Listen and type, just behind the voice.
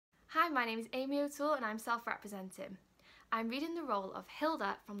Hi, my name is Amy O'Toole and I'm self-representing. I'm reading the role of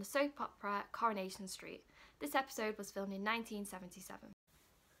Hilda from the soap opera Coronation Street. This episode was filmed in 1977.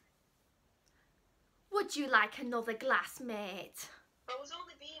 Would you like another glass, mate? I was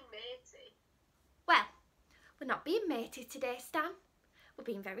only being matey. Well, we're not being matey today, Stan. We're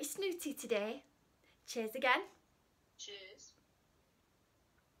being very snooty today. Cheers again. Cheers.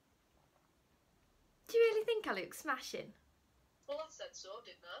 Do you really think I look smashing? Well, I said so,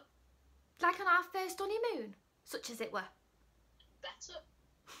 didn't I? Like on our first honeymoon, such as it were. Better.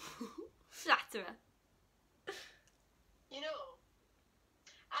 Flatterer. You know,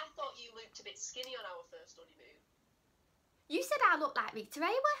 I thought you looked a bit skinny on our first honeymoon. You said I look like Rita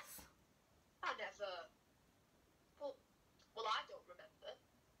Hayworth. I never... Well, I don't remember.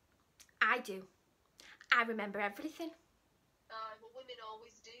 I do. I remember everything. Aye, well, women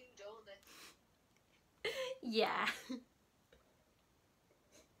always do, don't they? Yeah.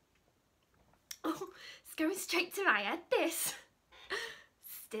 Oh, it's going straight to my head, this.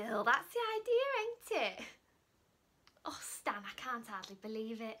 Still, that's the idea, ain't it? Oh, Stan, I can't hardly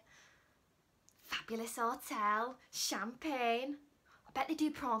believe it. Fabulous hotel, champagne. I bet they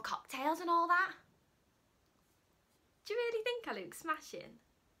do prawn cocktails and all that. Do you really think I look smashing?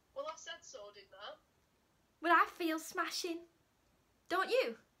 Well, I said so, didn't I? Well, I feel smashing. Don't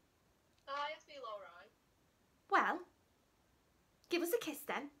you? Aye, I feel alright. Well, give us a kiss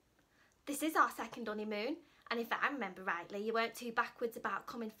then. This is our second honeymoon, and if I remember rightly, you weren't too backwards about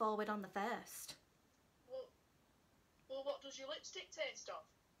coming forward on the first. Well, what does your lipstick taste of?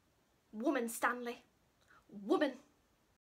 Woman, Stanley. Woman.